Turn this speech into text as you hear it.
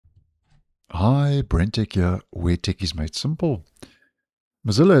Hi, BrenTech here, where tech is made simple.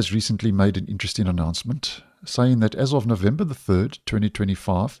 Mozilla has recently made an interesting announcement saying that as of November the 3rd,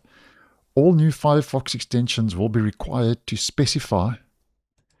 2025, all new Firefox extensions will be required to specify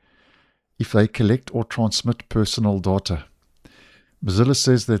if they collect or transmit personal data. Mozilla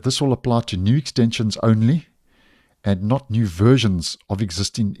says that this will apply to new extensions only and not new versions of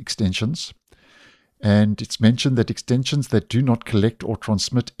existing extensions. And it's mentioned that extensions that do not collect or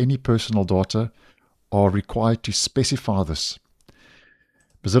transmit any personal data are required to specify this.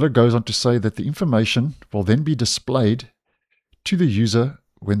 Mozilla goes on to say that the information will then be displayed to the user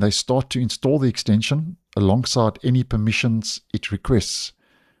when they start to install the extension alongside any permissions it requests.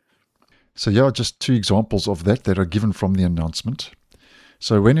 So here are just two examples of that are given from the announcement.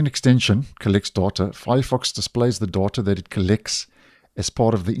 So when an extension collects data, Firefox displays the data that it collects as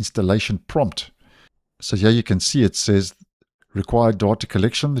part of the installation prompt. So here you can see it says required data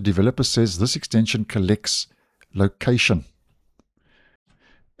collection. The developer says this extension collects location.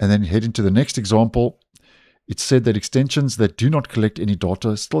 And then head into the next example. It said that extensions that do not collect any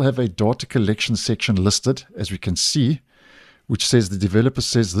data still have a data collection section listed, as we can see, which says the developer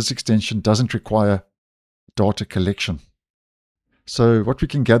says this extension doesn't require data collection. So what we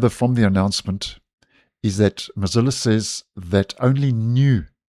can gather from the announcement is that Mozilla says that only new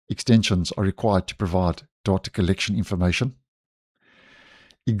extensions are required to provide data collection information.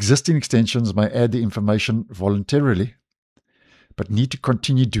 Existing extensions may add the information voluntarily, but need to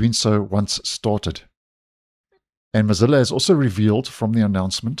continue doing so once started. And Mozilla has also revealed from the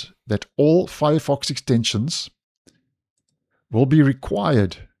announcement that all Firefox extensions will be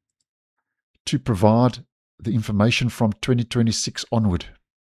required to provide the information from 2026 onward.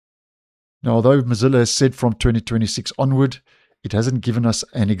 Now, although Mozilla has said from 2026 onward, it hasn't given us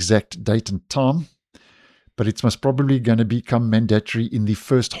an exact date and time, but it's most probably going to become mandatory in the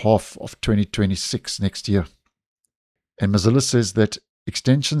first half of 2026 next year. And Mozilla says that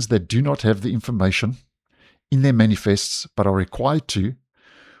extensions that do not have the information in their manifests but are required to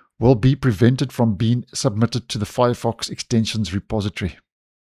will be prevented from being submitted to the Firefox extensions repository.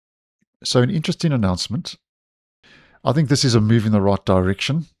 So an interesting announcement. I think this is a move in the right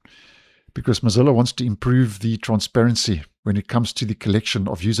direction because Mozilla wants to improve the transparency when it comes to the collection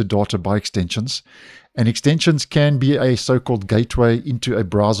of user data by extensions. And extensions can be a so-called gateway into a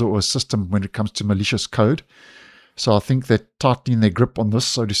browser or a system when it comes to malicious code. So I think that tightening their grip on this,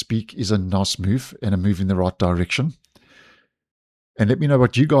 so to speak, is a nice move and a move in the right direction. And let me know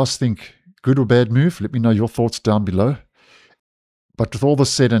what you guys think. Good or bad move? Let me know your thoughts down below. But with all this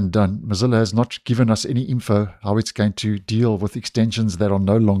said and done, Mozilla has not given us any info how it's going to deal with extensions that are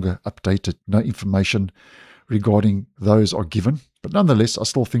no longer updated. No information regarding those are given. But nonetheless, I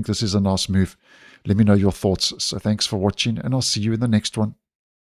still think this is a nice move. Let me know your thoughts. So thanks for watching, and I'll see you in the next one.